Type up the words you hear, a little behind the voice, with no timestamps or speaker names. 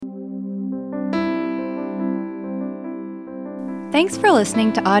Thanks for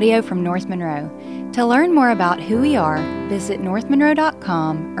listening to audio from North Monroe. To learn more about who we are, visit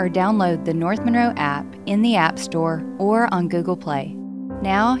northmonroe.com or download the North Monroe app in the App Store or on Google Play.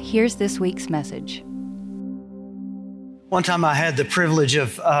 Now, here's this week's message. One time I had the privilege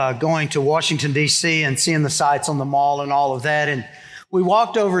of going to Washington, D.C. and seeing the sights on the mall and all of that. And we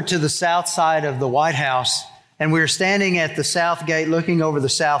walked over to the south side of the White House, and we were standing at the south gate looking over the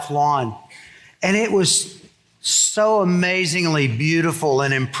south lawn. And it was so amazingly beautiful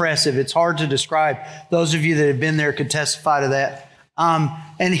and impressive. It's hard to describe. Those of you that have been there could testify to that.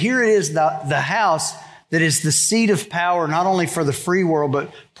 And here it is, the house that is the seat of power, not only for the free world,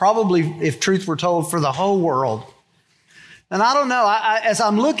 but probably, if truth were told, for the whole world. And I don't know, as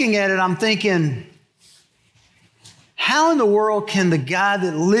I'm looking at it, I'm thinking, how in the world can the guy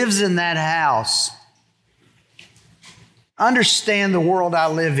that lives in that house understand the world I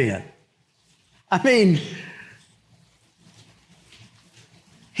live in? I mean,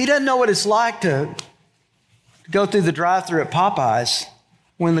 he doesn't know what it's like to go through the drive-thru at Popeyes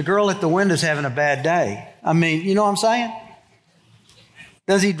when the girl at the window's having a bad day. I mean, you know what I'm saying?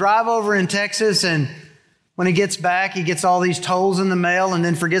 Does he drive over in Texas and when he gets back, he gets all these tolls in the mail and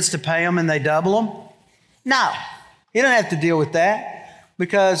then forgets to pay them and they double them? No, he doesn't have to deal with that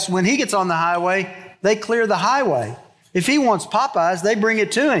because when he gets on the highway, they clear the highway. If he wants Popeyes, they bring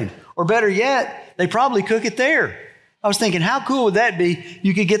it to him. Or better yet, they probably cook it there. I was thinking, how cool would that be?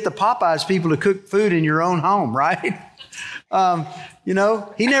 You could get the Popeyes people to cook food in your own home, right? He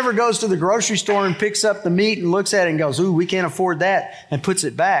never goes to the grocery store and picks up the meat and looks at it and goes, ooh, we can't afford that, and puts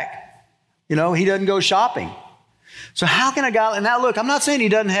it back. He doesn't go shopping. So how can a guy, and now look, I'm not saying he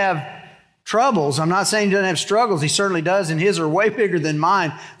doesn't have troubles. I'm not saying he doesn't have struggles. He certainly does, and his are way bigger than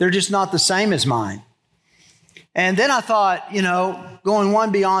mine. They're just not the same as mine. And then I thought, going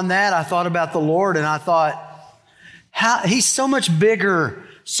one beyond that, I thought about the Lord, and I thought, He's so much bigger,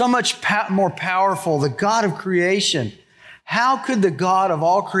 so much more powerful, the God of creation. How could the God of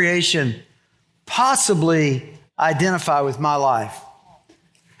all creation possibly identify with my life?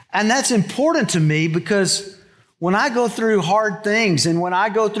 And that's important to me because when I go through hard things and when I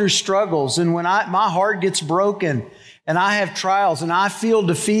go through struggles and when my heart gets broken and I have trials and I feel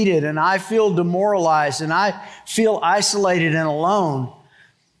defeated and I feel demoralized and I feel isolated and alone,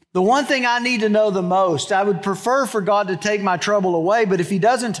 the one thing I need to know the most, I would prefer for God to take my trouble away, but if He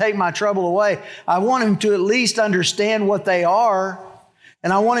doesn't take my trouble away, I want Him to at least understand what they are,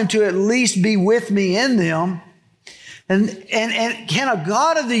 and I want Him to at least be with me in them. And can a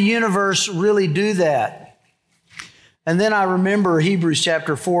God of the universe really do that? And then I remember Hebrews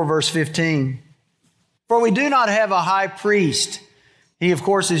chapter 4, verse 15. For we do not have a high priest. He, of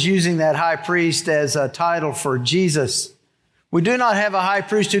course, is using that high priest as a title for Jesus. We do not have a high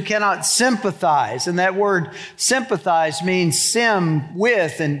priest who cannot sympathize. And that word sympathize means sim,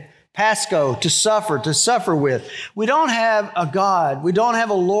 with, and pasco, to suffer with. We don't have a God, we don't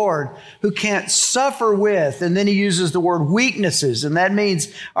have a Lord who can't suffer with. And then he uses the word weaknesses. And that means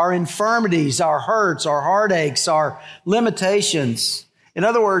our infirmities, our hurts, our heartaches, our limitations. In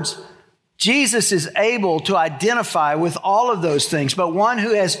other words, Jesus is able to identify with all of those things, but one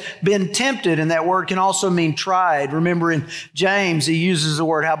who has been tempted, and that word can also mean tried. Remember in James, he uses the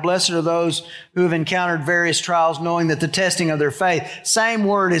word, how blessed are those who have encountered various trials, knowing that the testing of their faith. Same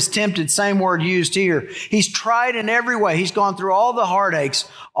word is tempted, same word used here. He's tried in every way. He's gone through all the heartaches,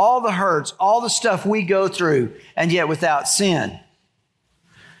 all the hurts, all the stuff we go through, and yet without sin.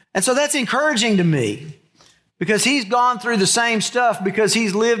 And so that's encouraging to me. Because he's gone through the same stuff because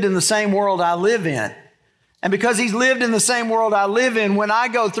he's lived in the same world I live in. And because he's lived in the same world I live in, when I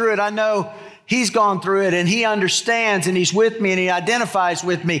go through it, I know he's gone through it and he understands and he's with me and he identifies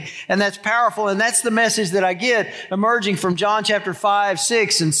with me. And that's powerful. And that's the message that I get emerging from John chapter 5,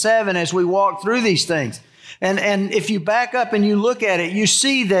 6, and 7 as we walk through these things. And if you back up and you look at it, you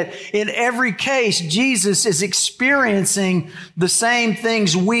see that in every case, Jesus is experiencing the same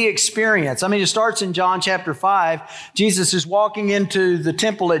things we experience. I mean, it starts in John chapter 5. Jesus is walking into the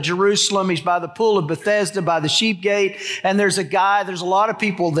temple at Jerusalem. He's by the pool of Bethesda, by the sheep gate. And there's a lot of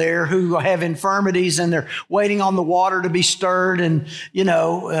people there who have infirmities and they're waiting on the water to be stirred. And,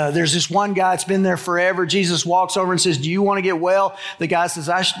 there's this one guy that's been there forever. Jesus walks over and says, do you want to get well? The guy says,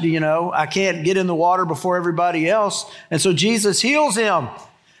 I can't get in the water before everybody else. And so Jesus heals him.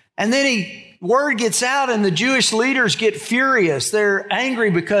 And then word gets out and the Jewish leaders get furious. They're angry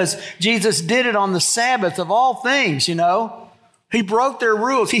because Jesus did it on the Sabbath of all things, He broke their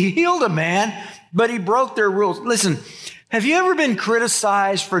rules. He healed a man, but he broke their rules. Listen, have you ever been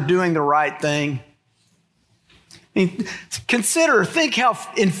criticized for doing the right thing? I mean, think how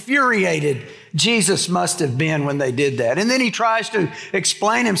infuriated Jesus must have been when they did that. And then he tries to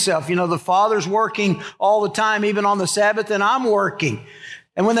explain himself. The Father's working all the time, even on the Sabbath, and I'm working.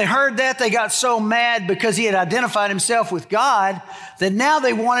 And when they heard that, they got so mad because he had identified himself with God that now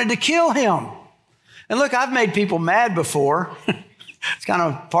they wanted to kill him. And look, I've made people mad before. It's kind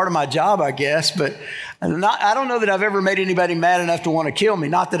of part of my job, I guess, but I don't know that I've ever made anybody mad enough to want to kill me,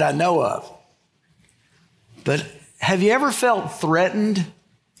 not that I know of. But have you ever felt threatened?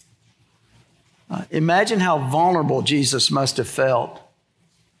 Imagine how vulnerable Jesus must have felt.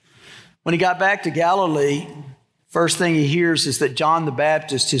 When he got back to Galilee, first thing he hears is that John the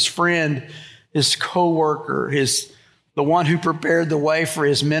Baptist, his friend, his co-worker, the one who prepared the way for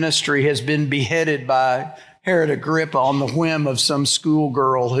his ministry, has been beheaded by Herod Agrippa on the whim of some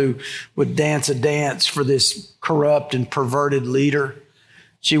schoolgirl who would dance a dance for this corrupt and perverted leader.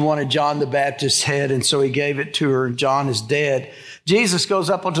 She wanted John the Baptist's head, and so he gave it to her, and John is dead. Jesus goes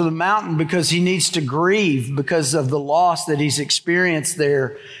up onto the mountain because he needs to grieve because of the loss that he's experienced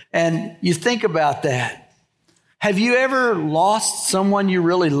there. And you think about that. Have you ever lost someone you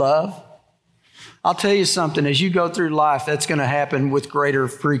really love? I'll tell you something, as you go through life, that's going to happen with greater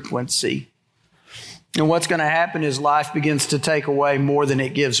frequency. And what's going to happen is life begins to take away more than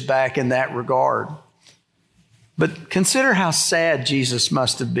it gives back in that regard. But consider how sad Jesus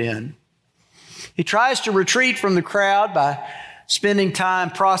must have been. He tries to retreat from the crowd by spending time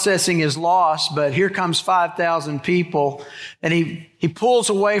processing his loss, but here comes 5,000 people, and he pulls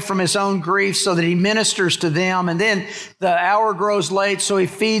away from his own grief so that he ministers to them. And then the hour grows late, so he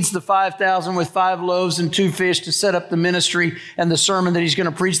feeds the 5,000 with 5 loaves and 2 fish to set up the ministry and the sermon that he's going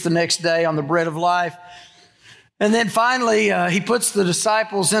to preach the next day on the bread of life. And then finally, he puts the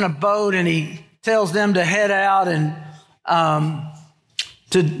disciples in a boat, and he tells them to head out and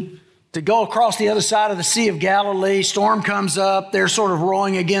to go across the other side of the Sea of Galilee. Storm comes up. They're sort of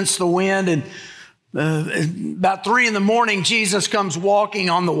rowing against the wind. And about 3 a.m, Jesus comes walking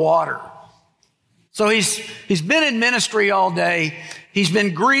on the water. So he's been in ministry all day. He's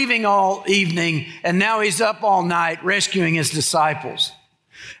been grieving all evening. And now he's up all night rescuing his disciples.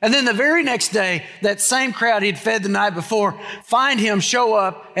 And then the very next day, that same crowd he'd fed the night before find him, show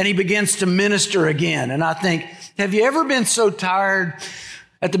up, and he begins to minister again. And I think, have you ever been so tired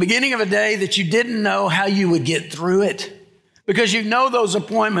at the beginning of a day that you didn't know how you would get through it? Because you know those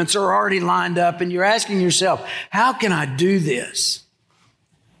appointments are already lined up, and you're asking yourself, how can I do this?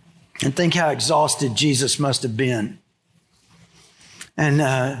 And think how exhausted Jesus must have been.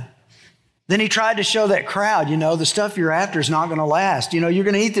 And then he tried to show that crowd, the stuff you're after is not going to last. You're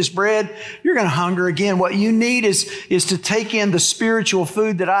going to eat this bread, you're going to hunger again. What you need is to take in the spiritual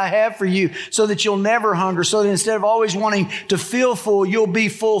food that I have for you so that you'll never hunger, so that instead of always wanting to feel full, you'll be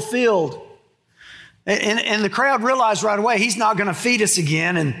fulfilled. And the crowd realized right away, he's not going to feed us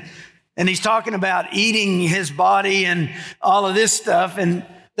again. And he's talking about eating his body and all of this stuff. And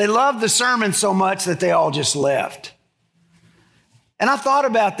they loved the sermon so much that they all just left. And I thought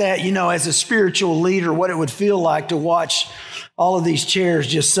about that, as a spiritual leader, what it would feel like to watch all of these chairs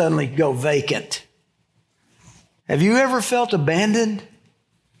just suddenly go vacant. Have you ever felt abandoned?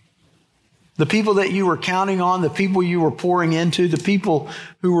 The people that you were counting on, the people you were pouring into, the people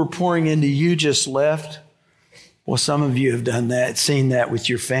who were pouring into you just left? Well, some of you have done that, seen that with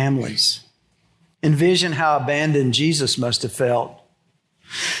your families. Envision how abandoned Jesus must have felt.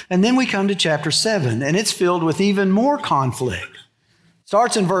 And then we come to chapter 7, and it's filled with even more conflict.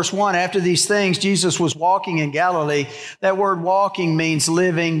 Starts in verse 1. After these things, Jesus was walking in Galilee. That word walking means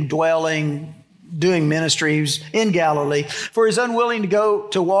living, dwelling, doing ministry. He was in Galilee. For he's unwilling to go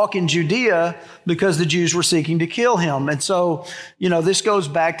to walk in Judea because the Jews were seeking to kill him. And so, this goes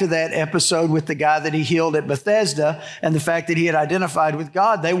back to that episode with the guy that he healed at Bethesda and the fact that he had identified with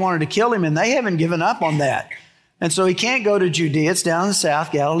God. They wanted to kill him, and they haven't given up on that. And so he can't go to Judea. It's down in the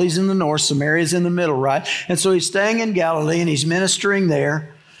south. Galilee's in the north. Samaria's in the middle, right? And so he's staying in Galilee, and he's ministering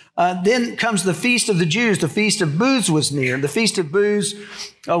there. Then comes the Feast of the Jews. The Feast of Booths was near. The Feast of Booths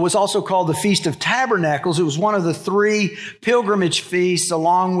was also called the Feast of Tabernacles. It was one of the 3 pilgrimage feasts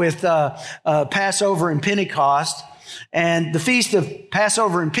along with Passover and Pentecost. And the Feast of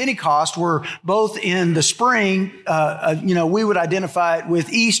Passover and Pentecost were both in the spring. We would identify it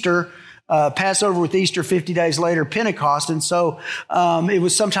with Easter. Passover with Easter, 50 days later, Pentecost. And so it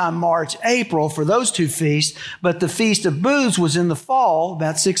was sometime March, April for those 2 feasts. But the Feast of Booths was in the fall,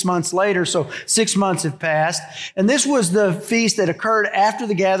 about 6 months later. So 6 months have passed. And this was the feast that occurred after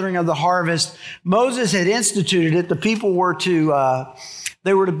the gathering of the harvest. Moses had instituted it. The people were to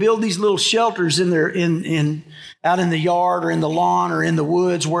They were to build these little shelters out in the yard or in the lawn or in the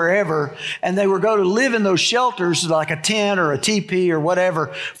woods, wherever. And they were going to live in those shelters like a tent or a teepee or whatever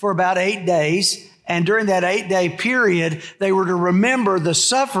for about 8 days. And during that 8-day period, they were to remember the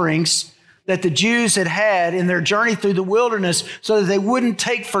sufferings that the Jews had had in their journey through the wilderness so that they wouldn't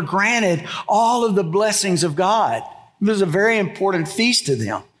take for granted all of the blessings of God. It was a very important feast to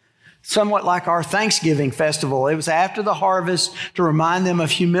them. Somewhat like our Thanksgiving festival. It was after the harvest to remind them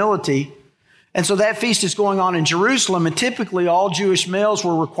of humility. And so that feast is going on in Jerusalem, and typically all Jewish males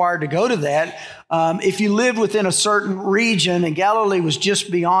were required to go to that. If you lived within a certain region, and Galilee was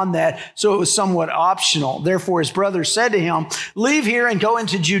just beyond that, so it was somewhat optional. Therefore, his brothers said to him, "Leave here and go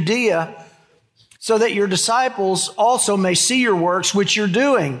into Judea, so that your disciples also may see your works which you're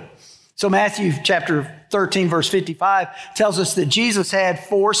doing." So Matthew chapter 13, verse 55 tells us that Jesus had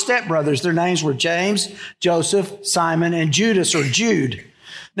 4 stepbrothers. Their names were James, Joseph, Simon, and Judas, or Jude.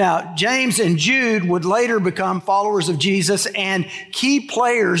 Now, James and Jude would later become followers of Jesus and key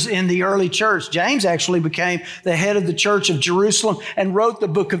players in the early church. James actually became the head of the church of Jerusalem and wrote the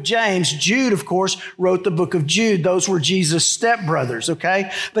book of James. Jude, of course, wrote the book of Jude. Those were Jesus' stepbrothers,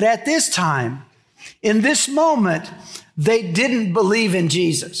 okay? But at this time, in this moment, they didn't believe in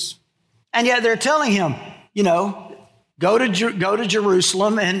Jesus. And yet they're telling him, go to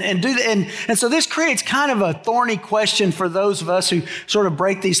Jerusalem and do that. And so this creates kind of a thorny question for those of us who sort of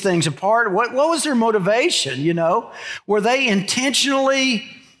break these things apart. What was their motivation, Were they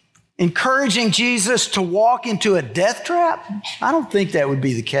intentionally encouraging Jesus to walk into a death trap? I don't think that would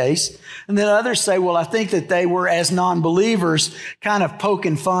be the case. And then others say, well, I think that they were, as non-believers, kind of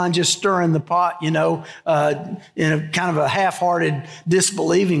poking fun, just stirring the pot, in a kind of a half-hearted,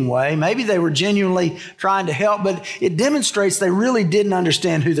 disbelieving way. Maybe they were genuinely trying to help, but it demonstrates they really didn't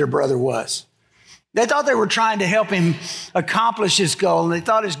understand who their brother was. They thought they were trying to help him accomplish his goal, and they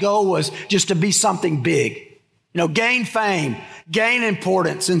thought his goal was just to be something big. Gain fame, gain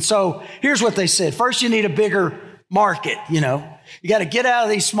importance. And so here's what they said. First, you need a bigger market, You got to get out of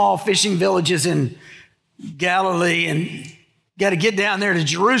these small fishing villages in Galilee and got to get down there to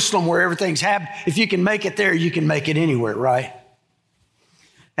Jerusalem where everything's happening. If you can make it there, you can make it anywhere, right?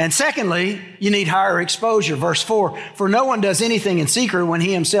 And secondly, you need higher exposure. Verse 4, for no one does anything in secret when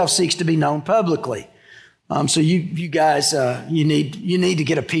he himself seeks to be known publicly. So you guys, you need to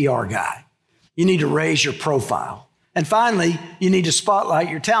get a PR guy. You need to raise your profile. And finally, you need to spotlight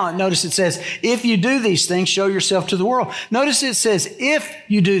your talent. Notice it says, if you do these things, show yourself to the world. Notice it says, if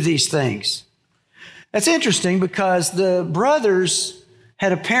you do these things. That's interesting because the brothers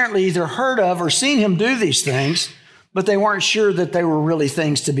had apparently either heard of or seen him do these things, but they weren't sure that they were really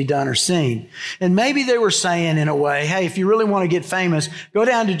things to be done or seen. And maybe they were saying in a way, hey, if you really want to get famous, go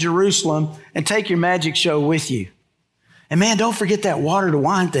down to Jerusalem and take your magic show with you. And man, don't forget that water to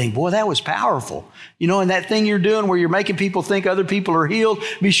wine thing. Boy, that was powerful. And that thing you're doing where you're making people think other people are healed,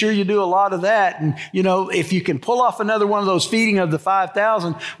 be sure you do a lot of that. And, if you can pull off another one of those feeding of the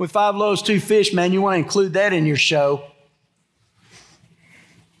 5,000 with 5 loaves, 2 fish, man, you want to include that in your show.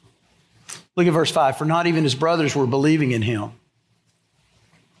 Look at verse 5. For not even his brothers were believing in him.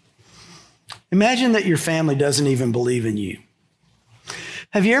 Imagine that your family doesn't even believe in you.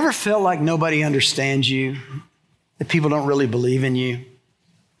 Have you ever felt like nobody understands you? That people don't really believe in you?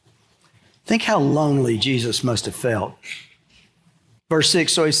 Think how lonely Jesus must have felt. Verse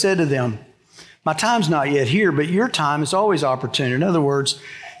 6, so he said to them, my time's not yet here, but your time is always opportune. In other words,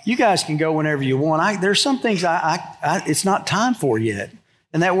 you guys can go whenever you want. There's some things it's not time for yet.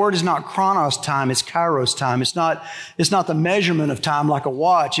 And that word is not chronos time, it's kairos time. It's not the measurement of time like a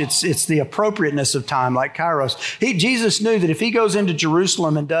watch. It's the appropriateness of time like kairos. Jesus knew that if he goes into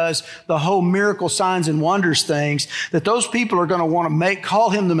Jerusalem and does the whole miracle signs and wonders things, that those people are going to want to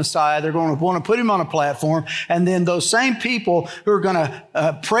call him the Messiah. They're going to want to put him on a platform. And then those same people who are going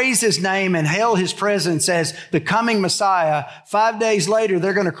to praise his name and hail his presence as the coming Messiah, 5 days later,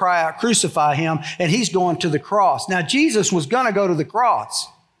 they're going to cry out, crucify him, and he's going to the cross. Now, Jesus was going to go to the cross.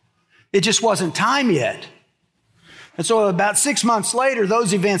 It just wasn't time yet. And so about 6 months later,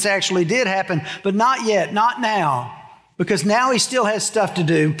 those events actually did happen, but not yet, not now, because now he still has stuff to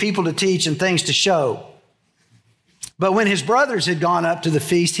do, people to teach and things to show. But when his brothers had gone up to the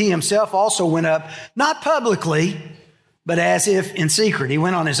feast, he himself also went up, not publicly, but as if in secret. He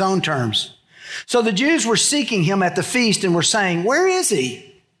went on his own terms. So the Jews were seeking him at the feast and were saying, where is he?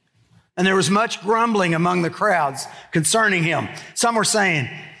 And there was much grumbling among the crowds concerning him. Some were saying,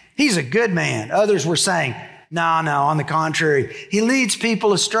 he's a good man. Others were saying, no, on the contrary, he leads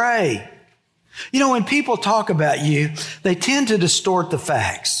people astray. When people talk about you, they tend to distort the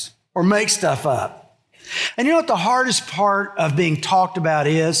facts or make stuff up. And you know what the hardest part of being talked about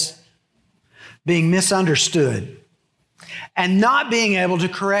is? Being misunderstood and not being able to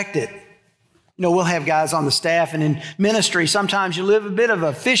correct it. You know, we'll have guys on the staff, and in ministry, sometimes you live a bit of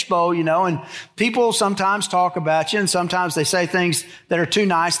a fishbowl, you know, and people sometimes talk about you, and sometimes they say things that are too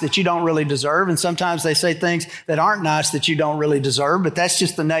nice that you don't really deserve, and sometimes they say things that aren't nice that you don't really deserve, but that's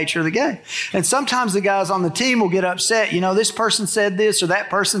just the nature of the game. And sometimes the guys on the team will get upset, you know, this person said this or that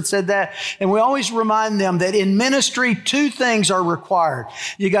person said that, and we always remind them that in ministry, two things are required.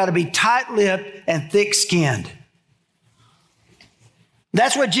 You got to be tight-lipped and thick-skinned.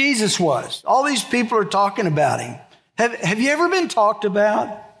 That's what Jesus was. All these people are talking about him. Have you ever been talked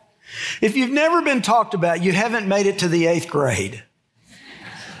about? If you've never been talked about, you haven't made it to the 8th grade.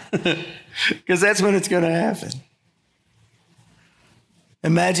 Because that's when it's going to happen.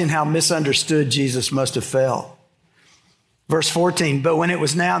 Imagine how misunderstood Jesus must have felt. Verse 14, but when it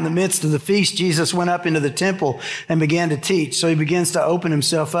was now in the midst of the feast, Jesus went up into the temple and began to teach. So he begins to open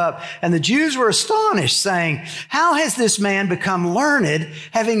himself up. And the Jews were astonished, saying, how has this man become learned,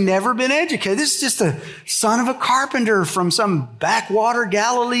 having never been educated? This is just a son of a carpenter from some backwater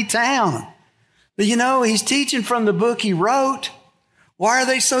Galilee town. But you know, he's teaching from the book he wrote. Why are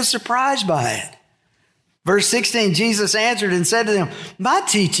they so surprised by it? Verse 16, Jesus answered and said to them, my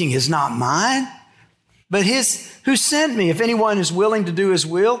teaching is not mine, but his who sent me. If anyone is willing to do his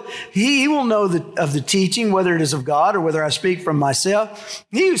will, he will know of the teaching, whether it is of God or whether I speak from myself.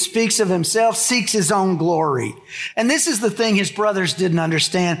 He who speaks of himself seeks his own glory. And this is the thing his brothers didn't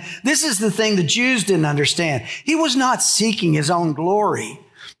understand. This is the thing the Jews didn't understand. He was not seeking his own glory,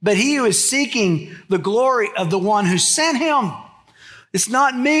 but he who is seeking the glory of the one who sent him. It's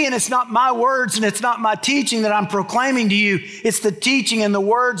not me and it's not my words and it's not my teaching that I'm proclaiming to you. It's the teaching and the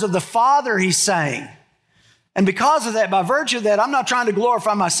words of the Father, he's saying. And because of that, by virtue of that, I'm not trying to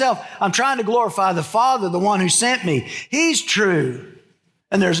glorify myself. I'm trying to glorify the Father, the one who sent me. He's true,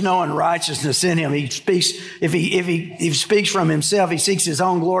 and there's no unrighteousness in him. He speaks, if he speaks from himself, he seeks his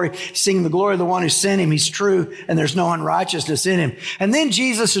own glory, seeking the glory of the one who sent him. He's true, and there's no unrighteousness in him. And then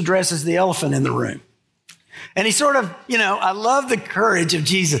Jesus addresses the elephant in the room. And he sort of, you know, I love the courage of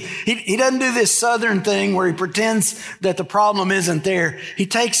Jesus. He doesn't do this southern thing where he pretends that the problem isn't there. He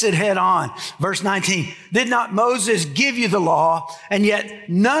takes it head on. Verse 19, did not Moses give you the law, and yet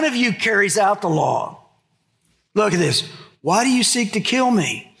none of you carries out the law? Look at this. Why do you seek to kill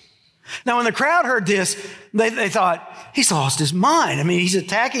me? Now, when the crowd heard this, they thought, he's lost his mind. I mean, he's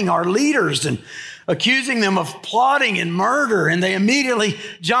attacking our leaders and accusing them of plotting and murder, and they immediately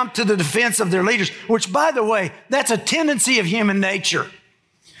jump to the defense of their leaders, which, by the way, that's a tendency of human nature.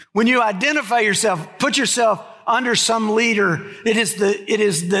 When you identify yourself, put yourself under some leader, it is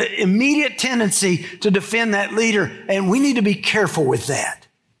the immediate tendency to defend that leader, and we need to be careful with that.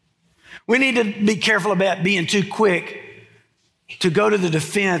 We need to be careful about being too quick to go to the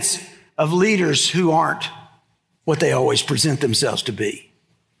defense of leaders who aren't what they always present themselves to be.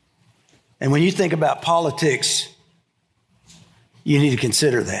 And when you think about politics, you need to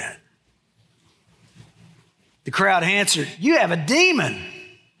consider that. The crowd answered, you have a demon.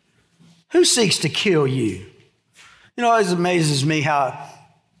 Who seeks to kill you? You know, it always amazes me how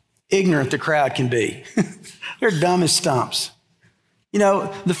ignorant the crowd can be. They're dumb as stumps. You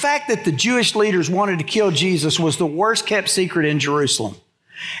know, the fact that the Jewish leaders wanted to kill Jesus was the worst kept secret in Jerusalem.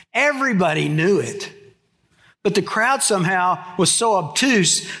 Everybody knew it. But the crowd somehow was so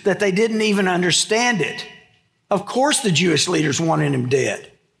obtuse that they didn't even understand it. Of course the Jewish leaders wanted him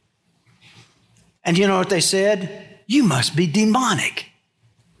dead. And you know what they said? You must be demonic.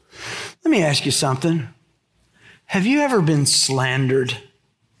 Let me ask you something. Have you ever been slandered?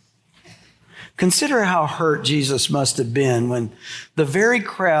 Consider how hurt Jesus must have been when the very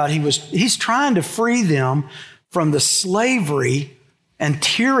crowd, he's trying to free them from the slavery and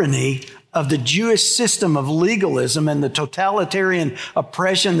tyranny of the Jewish system of legalism and the totalitarian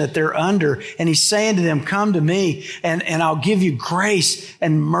oppression that they're under. And he's saying to them, come to me and I'll give you grace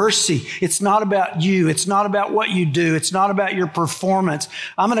and mercy. It's not about you. It's not about what you do. It's not about your performance.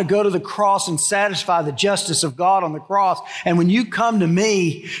 I'm going to go to the cross and satisfy the justice of God on the cross. And when you come to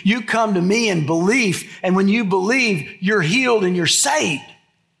me in belief. And when you believe, you're healed and you're saved.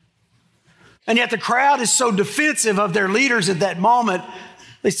 And yet the crowd is so defensive of their leaders at that moment.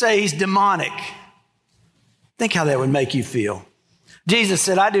 They say he's demonic. Think how that would make you feel. Jesus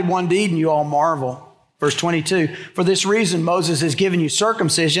said, I did one deed and you all marvel. Verse 22, for this reason Moses has given you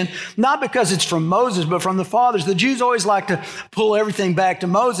circumcision, not because it's from Moses, but from the fathers. The Jews always like to pull everything back to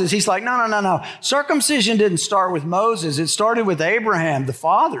Moses. He's like, no. Circumcision didn't start with Moses. It started with Abraham, the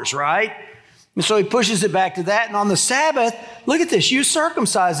fathers, right? And so he pushes it back to that. And on the Sabbath, look at this, you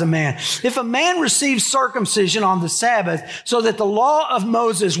circumcise a man. If a man receives circumcision on the Sabbath so that the law of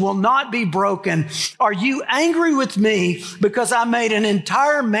Moses will not be broken, are you angry with me because I made an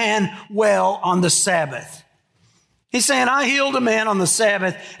entire man well on the Sabbath? He's saying, I healed a man on the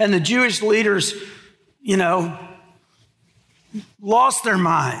Sabbath, and the Jewish leaders, lost their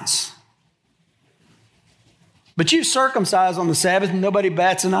minds. But you circumcise on the Sabbath and nobody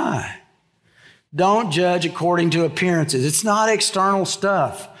bats an eye. Don't judge according to appearances. It's not external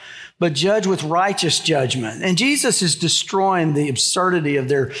stuff, but judge with righteous judgment. And Jesus is destroying the absurdity of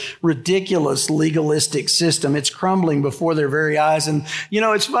their ridiculous legalistic system. It's crumbling before their very eyes. And,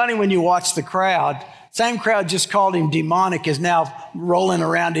 it's funny when you watch the crowd. Same crowd just called him demonic is now rolling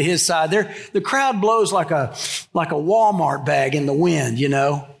around to his side. The crowd blows like a Walmart bag in the wind,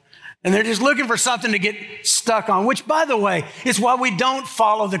 And they're just looking for something to get stuck on, which, by the way, is why we don't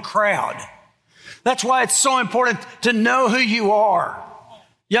follow the crowd. That's why it's so important to know who you are.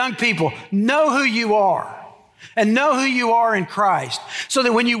 Young people, know who you are and know who you are in Christ, so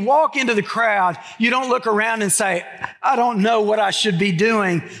that when you walk into the crowd, you don't look around and say, I don't know what I should be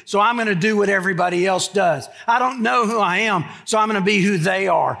doing, so I'm going to do what everybody else does. I don't know who I am, so I'm going to be who they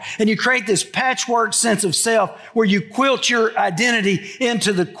are. And you create this patchwork sense of self where you quilt your identity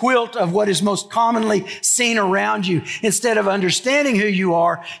into the quilt of what is most commonly seen around you. Instead of understanding who you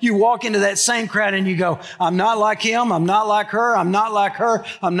are, you walk into that same crowd and you go, I'm not like him, I'm not like her, I'm not like her,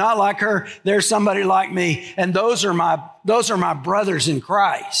 I'm not like her. There's somebody like me. And those are my brothers in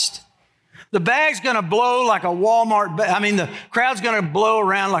Christ. The bag's going to blow like a Walmart bag. The crowd's going to blow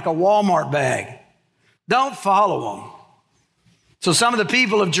around like a Walmart bag. Don't follow them. So some of the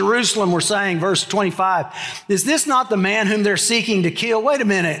people of Jerusalem were saying, verse 25, is this not the man whom they're seeking to kill? Wait a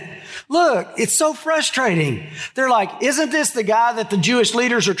minute. Look, it's so frustrating. They're like, isn't this the guy that the Jewish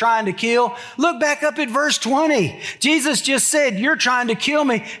leaders are trying to kill? Look back up at verse 20. Jesus just said, you're trying to kill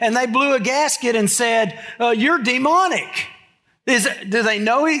me. And they blew a gasket and said, you're demonic. Do they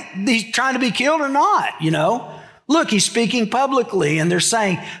know he's trying to be killed or not? Look, he's speaking publicly and they're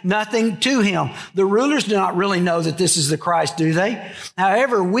saying nothing to him. The rulers do not really know that this is the Christ, do they?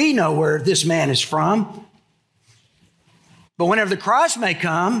 However, we know where this man is from. But whenever the Christ may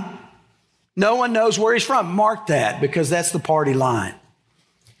come, no one knows where he's from. Mark that, because that's the party line.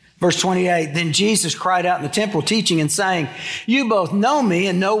 Verse 28, then Jesus cried out in the temple teaching and saying, you both know me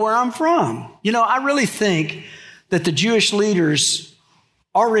and know where I'm from. I really think that the Jewish leaders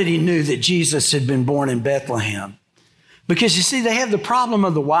already knew that Jesus had been born in Bethlehem. Because you see, they have the problem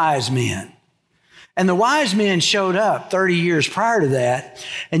of the wise men. And the wise men showed up 30 years prior to that.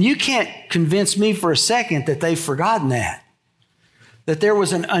 And you can't convince me for a second that they've forgotten that. That there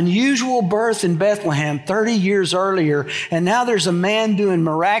was an unusual birth in Bethlehem 30 years earlier, and now there's a man doing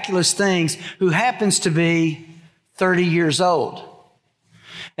miraculous things who happens to be 30 years old.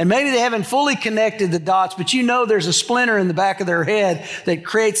 And maybe they haven't fully connected the dots, but there's a splinter in the back of their head that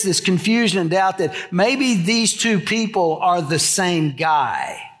creates this confusion and doubt that maybe these two people are the same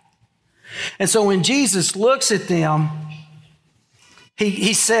guy. And so when Jesus looks at them,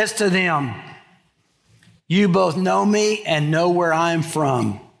 he says to them, you both know me and know where I'm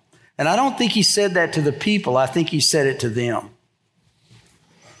from. And I don't think he said that to the people. I think he said it to them.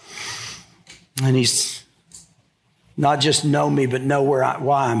 And he's not just know me, but know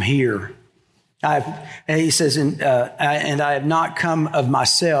why I'm here. And he says, and I have not come of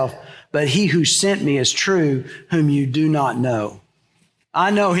myself, but he who sent me is true, whom you do not know. I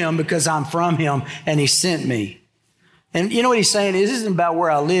know him because I'm from him, and he sent me. And you know what he's saying? It isn't about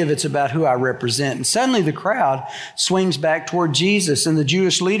where I live, it's about who I represent. And suddenly the crowd swings back toward Jesus, and the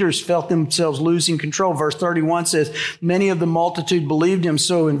Jewish leaders felt themselves losing control. Verse 31 says, many of the multitude believed him.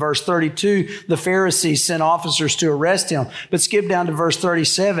 So in verse 32, the Pharisees sent officers to arrest him. But skip down to verse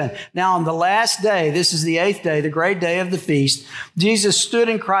 37. Now on the last day, this is the 8th day, the great day of the feast, Jesus stood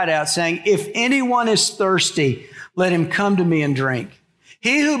and cried out, saying, if anyone is thirsty, let him come to me and drink.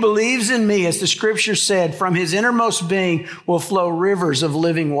 He who believes in me, as the scripture said, from his innermost being will flow rivers of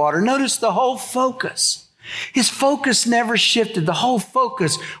living water. Notice the whole focus. His focus never shifted. The whole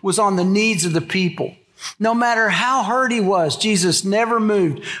focus was on the needs of the people. No matter how hurt he was, Jesus never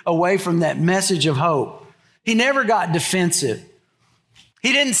moved away from that message of hope. He never got defensive.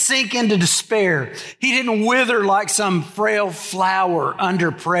 He didn't sink into despair. He didn't wither like some frail flower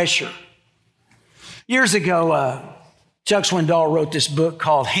under pressure. Years ago, Chuck Swindoll wrote this book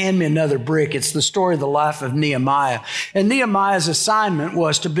called Hand Me Another Brick. It's the story of the life of Nehemiah. And Nehemiah's assignment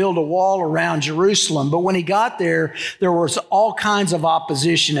was to build a wall around Jerusalem. But when he got there, there was all kinds of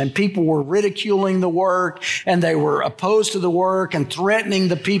opposition, and people were ridiculing the work, and they were opposed to the work and threatening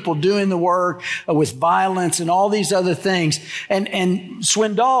the people doing the work with violence and all these other things. And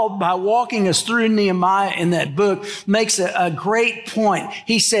Swindoll, by walking us through Nehemiah in that book, makes a great point.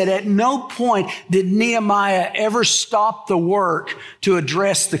 He said, at no point did Nehemiah ever stop the work to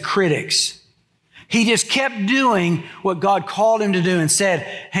address the critics. He just kept doing what God called him to do and said,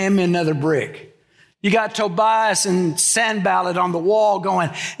 hand me another brick. You got Tobias and Sanballat on the wall going,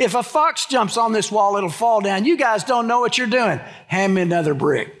 if a fox jumps on this wall, it'll fall down. You guys don't know what you're doing. Hand me another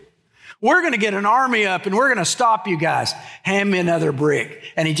brick. We're going to get an army up and we're going to stop you guys. Hand me another brick.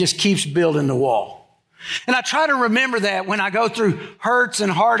 And he just keeps building the wall. And I try to remember that when I go through hurts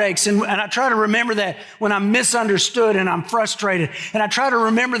and heartaches, and I try to remember that when I'm misunderstood and I'm frustrated. And I try to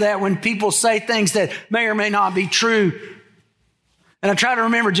remember that when people say things that may or may not be true. And I try to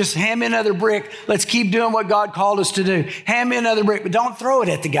remember, just hand me another brick. Let's keep doing what God called us to do. Hand me another brick, but don't throw it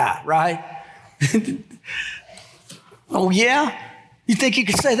at the guy, right? Oh, yeah? You think you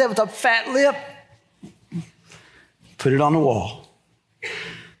could say that with a fat lip? Put it on the wall.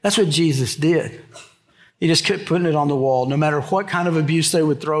 That's what Jesus did. He just kept putting it on the wall. No matter what kind of abuse they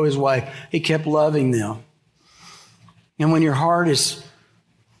would throw his way, he kept loving them. And when your heart is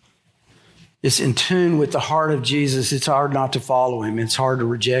in tune with the heart of Jesus, it's hard not to follow him. It's hard to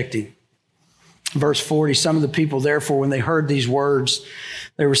reject him. Verse 40, some of the people, therefore, when they heard these words,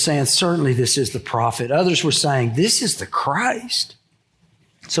 they were saying, certainly this is the prophet. Others were saying, this is the Christ.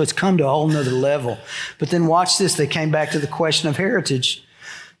 So it's come to a whole nother level. But then watch this. They came back to the question of heritage.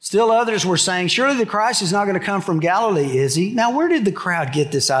 Still others were saying, surely the Christ is not going to come from Galilee, is he? Now, where did the crowd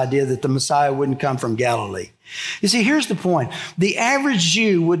get this idea that the Messiah wouldn't come from Galilee? You see, here's the point. The average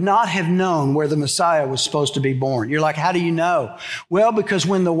Jew would not have known where the Messiah was supposed to be born. You're like, how do you know? Well, because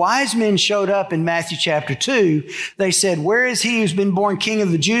when the wise men showed up in Matthew chapter 2, they said, where is he who's been born King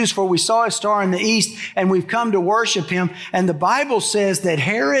of the Jews? For we saw his star in the east and we've come to worship him. And the Bible says that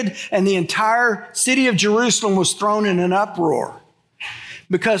Herod and the entire city of Jerusalem was thrown in an uproar,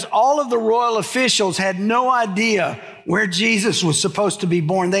 because all of the royal officials had no idea where Jesus was supposed to be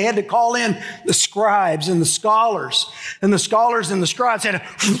born. They had to call in the scribes and the scholars. And the scholars and the scribes had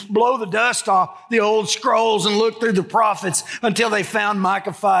to blow the dust off the old scrolls and look through the prophets until they found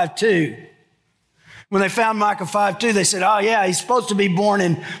Micah 5:2. When they found Micah 5:2, they said, oh yeah, he's supposed to be born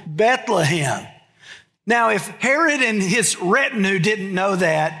in Bethlehem. Now, if Herod and his retinue didn't know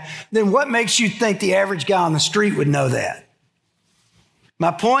that, then what makes you think the average guy on the street would know that? My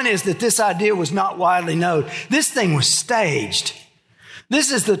point is that this idea was not widely known. This thing was staged.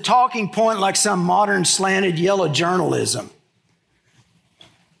 This is the talking point like some modern slanted yellow journalism.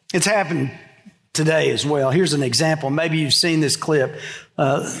 It's happened today as well. Here's an example. Maybe you've seen this clip.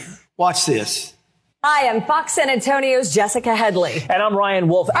 Watch this. Hi, I'm Fox San Antonio's Jessica Headley. And I'm Ryan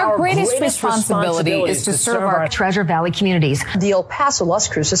Wolf. Our greatest responsibility is to serve our Treasure Valley communities, the El Paso, Las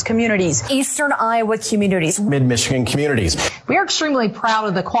Cruces communities, Eastern Iowa communities, Mid-Michigan communities. We are extremely proud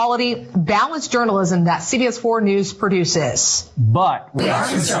of the quality, balanced journalism that CBS 4 News produces. But we are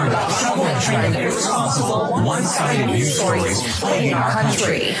concerned about troubling, irresponsible, one-sided news stories plaguing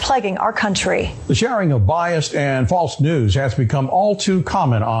our country. The sharing of biased and false news has become all too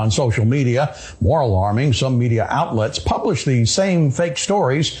common on social media. More alarming, some media outlets publish these same fake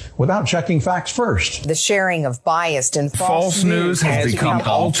stories without checking facts first. The sharing of biased and false news has become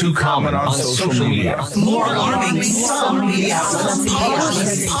all too common on social media. More alarming, some media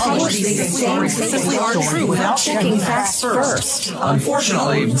outlets publish these stories that simply aren't true without checking facts first.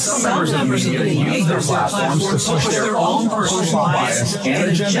 Unfortunately, some members of the media use their platforms to push their own personal bias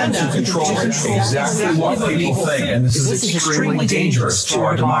and agenda to control exactly what people think. And this is extremely dangerous to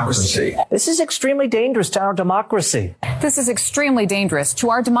our democracy. this is extremely dangerous to our democracy. This is extremely dangerous to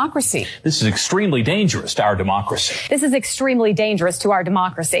our democracy. This is extremely dangerous to our democracy. This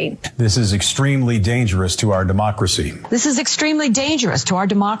is extremely dangerous to our democracy. This is extremely dangerous to our democracy. This is extremely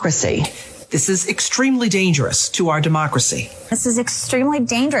dangerous to our democracy. This is extremely dangerous to our democracy. This is extremely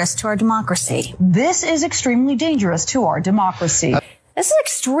dangerous to our democracy. This is extremely dangerous to our democracy. This is extremely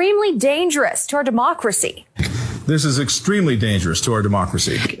dangerous to our democracy. This is extremely dangerous to our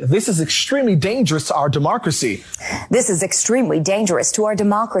democracy. This is extremely dangerous to our democracy. This is extremely dangerous to our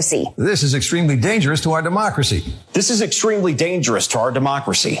democracy. This is extremely dangerous to our democracy. This is extremely dangerous to our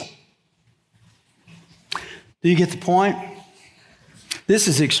democracy. Do you get the point? This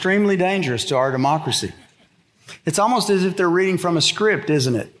is extremely dangerous to our democracy. It's almost as if they're reading from a script,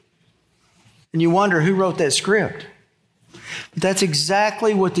 isn't it? And you wonder who wrote that script. But that's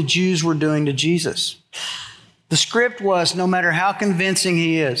exactly what the Jews were doing to Jesus. The script was, no matter how convincing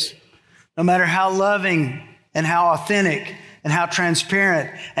he is, no matter how loving and how authentic and how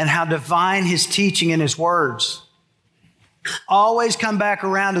transparent and how divine his teaching and his words, always come back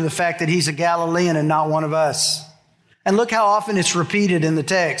around to the fact that he's a Galilean and not one of us. And look how often it's repeated in the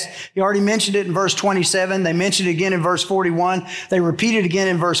text. He already mentioned it in verse 27. They mentioned it again in verse 41. They repeat it again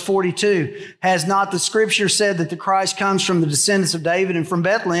in verse 42. Has not the scripture said that the Christ comes from the descendants of David and from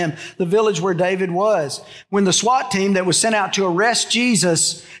Bethlehem, the village where David was? When the SWAT team that was sent out to arrest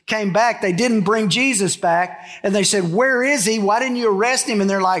Jesus came back, they didn't bring Jesus back. And they said, where is he? Why didn't you arrest him? And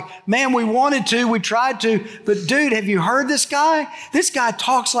they're like, man, we wanted to, we tried to. But dude, have you heard this guy? This guy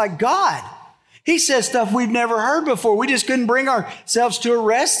talks like God. He says stuff we've never heard before. We just couldn't bring ourselves to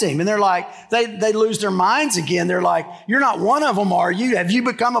arrest him. And they're like, they lose their minds again. They're like, you're not one of them, are you? Have you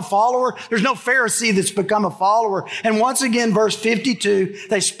become a follower? There's no Pharisee that's become a follower. And once again, verse 52,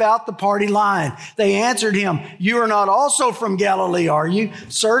 they spout the party line. They answered him, you are not also from Galilee, are you?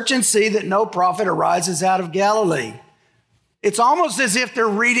 Search and see that no prophet arises out of Galilee. It's almost as if they're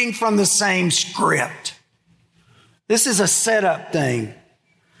reading from the same script. This is a setup thing.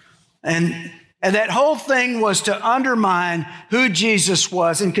 And that whole thing was to undermine who Jesus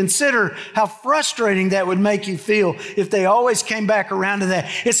was, and consider how frustrating that would make you feel if they always came back around to that,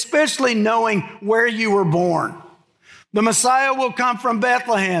 especially knowing where you were born. The Messiah will come from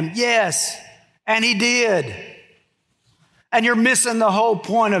Bethlehem. Yes, and he did. And you're missing the whole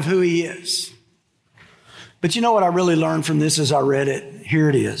point of who he is. But you know what I really learned from this as I read it? Here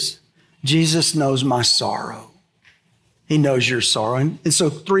it is. Jesus knows my sorrow. He knows your sorrow. And so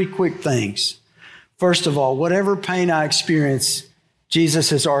 3 quick things. First of all, whatever pain I experience,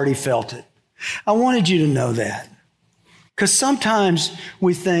 Jesus has already felt it. I wanted you to know that. Because sometimes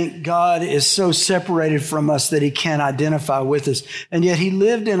we think God is so separated from us that he can't identify with us. And yet he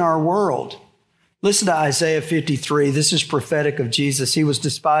lived in our world. Listen to Isaiah 53. This is prophetic of Jesus. He was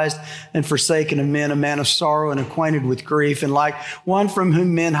despised and forsaken of men, a man of sorrow and acquainted with grief. And like one from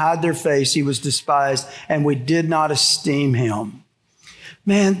whom men hide their face, he was despised, and we did not esteem him.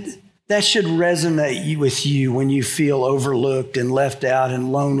 Man, that should resonate with you when you feel overlooked and left out and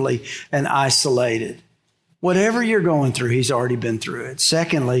lonely and isolated. Whatever you're going through, he's already been through it.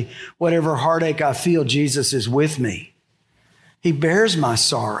 Secondly, whatever heartache I feel, Jesus is with me. He bears my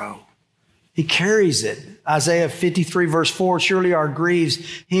sorrow. He carries it. Isaiah 53 verse 4, surely our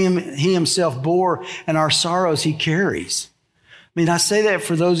griefs he himself bore, and our sorrows he carries. I mean, I say that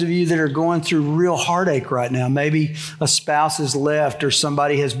for those of you that are going through real heartache right now. Maybe a spouse has left, or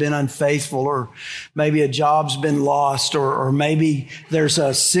somebody has been unfaithful, or maybe a job's been lost, or maybe there's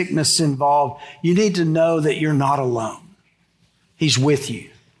a sickness involved. You need to know that you're not alone. He's with you.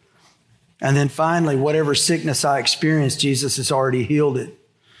 And then finally, whatever sickness I experience, Jesus has already healed it.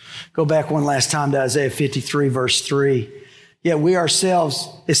 Go back one last time to Isaiah 53 verse 3. Yet we ourselves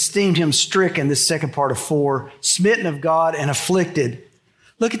esteemed him stricken, this second part of 4, smitten of God and afflicted.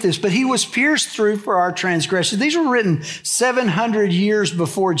 Look at this. But he was pierced through for our transgressions. These were written 700 years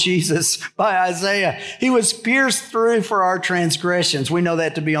before Jesus by Isaiah. He was pierced through for our transgressions. We know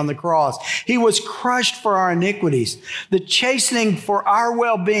that to be on the cross. He was crushed for our iniquities. The chastening for our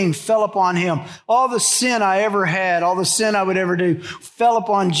well-being fell upon him. All the sin I ever had, all the sin I would ever do, fell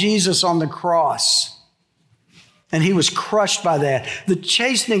upon Jesus on the cross. And he was crushed by that. The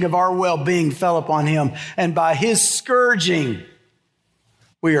chastening of our well-being fell upon him. And by his scourging,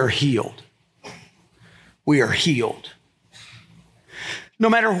 we are healed. We are healed. No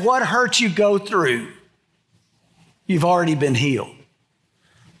matter what hurt you go through, you've already been healed.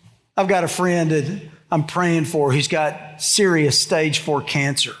 I've got a friend that I'm praying for. He's got serious stage 4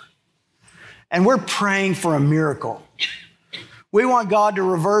 cancer. And we're praying for a miracle. We want God to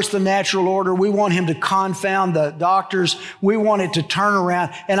reverse the natural order. We want him to confound the doctors. We want it to turn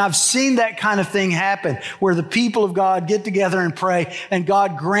around. And I've seen that kind of thing happen where the people of God get together and pray and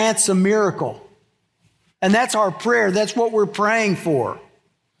God grants a miracle. And that's our prayer. That's what we're praying for.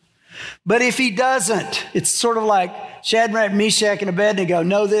 But if he doesn't, it's sort of like Shadrach, Meshach, and Abednego.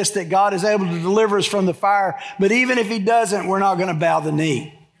 Know this, that God is able to deliver us from the fire. But even if he doesn't, we're not going to bow the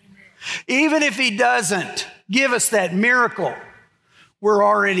knee. Even if he doesn't give us that miracle, we're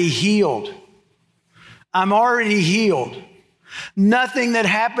already healed. I'm already healed. Nothing that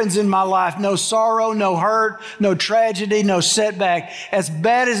happens in my life, no sorrow, no hurt, no tragedy, no setback, as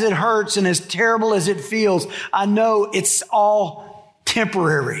bad as it hurts and as terrible as it feels, I know it's all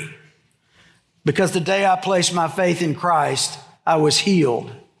temporary. Because the day I placed my faith in Christ, I was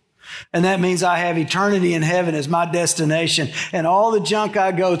healed. And that means I have eternity in heaven as my destination. And all the junk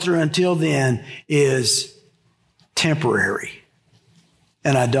I go through until then is temporary.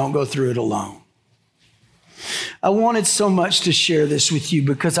 and I don't go through it alone. I wanted so much to share this with you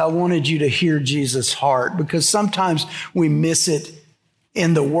because I wanted you to hear Jesus' heart, because sometimes we miss it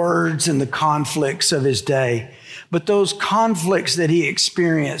in the words and the conflicts of his day. But those conflicts that he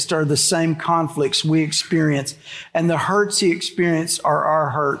experienced are the same conflicts we experience, and the hurts he experienced are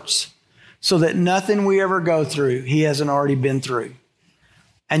our hurts, so that nothing we ever go through, he hasn't already been through.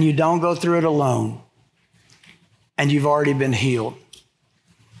 And you don't go through it alone, and you've already been healed.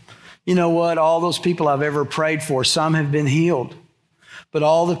 You know what? All those people I've ever prayed for, some have been healed. But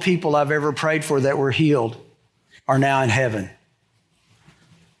all the people I've ever prayed for that were healed are now in heaven.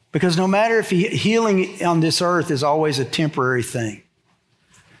 Because no matter if healing on this earth is always a temporary thing,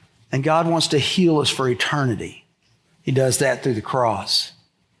 and God wants to heal us for eternity, he does that through the cross.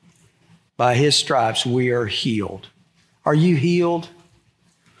 By his stripes, we are healed. Are you healed?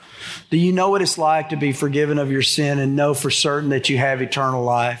 Do you know what it's like to be forgiven of your sin and know for certain that you have eternal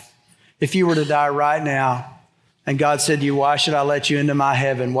life? If you were to die right now and God said to you, why should I let you into my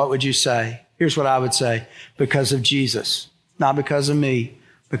heaven? What would you say? Here's what I would say. Because of Jesus. Not because of me,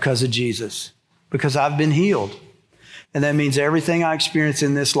 because of Jesus. Because I've been healed. And that means everything I experience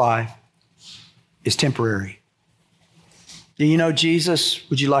in this life is temporary. Do you know Jesus?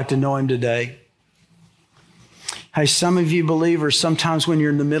 Would you like to know him today? Hey, some of you believers, sometimes when you're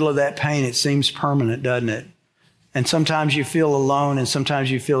in the middle of that pain, it seems permanent, doesn't it? And sometimes you feel alone, and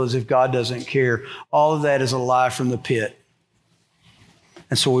sometimes you feel as if God doesn't care. All of that is a lie from the pit.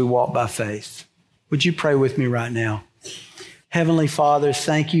 And so we walk by faith. Would you pray with me right now? Heavenly Father,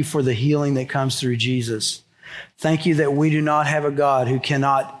 thank you for the healing that comes through Jesus. Thank you that we do not have a God who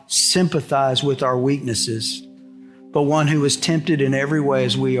cannot sympathize with our weaknesses, but one who is tempted in every way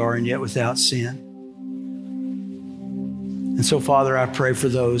as we are and yet without sin. And so, Father, I pray for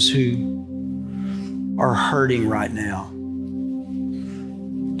those who are hurting right now,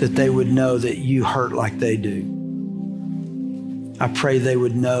 that they would know that you hurt like they do. I pray they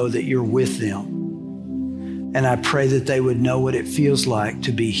would know that you're with them. And I pray that they would know what it feels like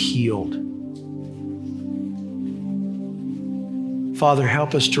to be healed. Father,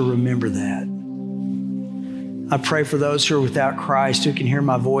 help us to remember that. I pray for those who are without Christ who can hear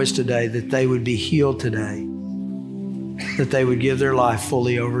my voice today, that they would be healed today, that they would give their life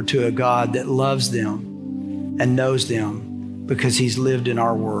fully over to a God that loves them and knows them because he's lived in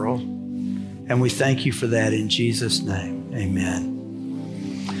our world. And we thank you for that in Jesus' name.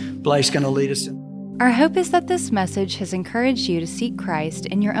 Amen. Blake's going to lead us in. Our hope is that this message has encouraged you to seek Christ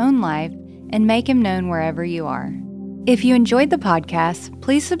in your own life and make him known wherever you are. If you enjoyed the podcast,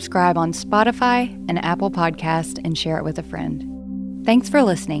 please subscribe on Spotify and Apple Podcasts and share it with a friend. Thanks for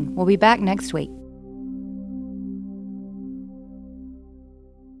listening. We'll be back next week.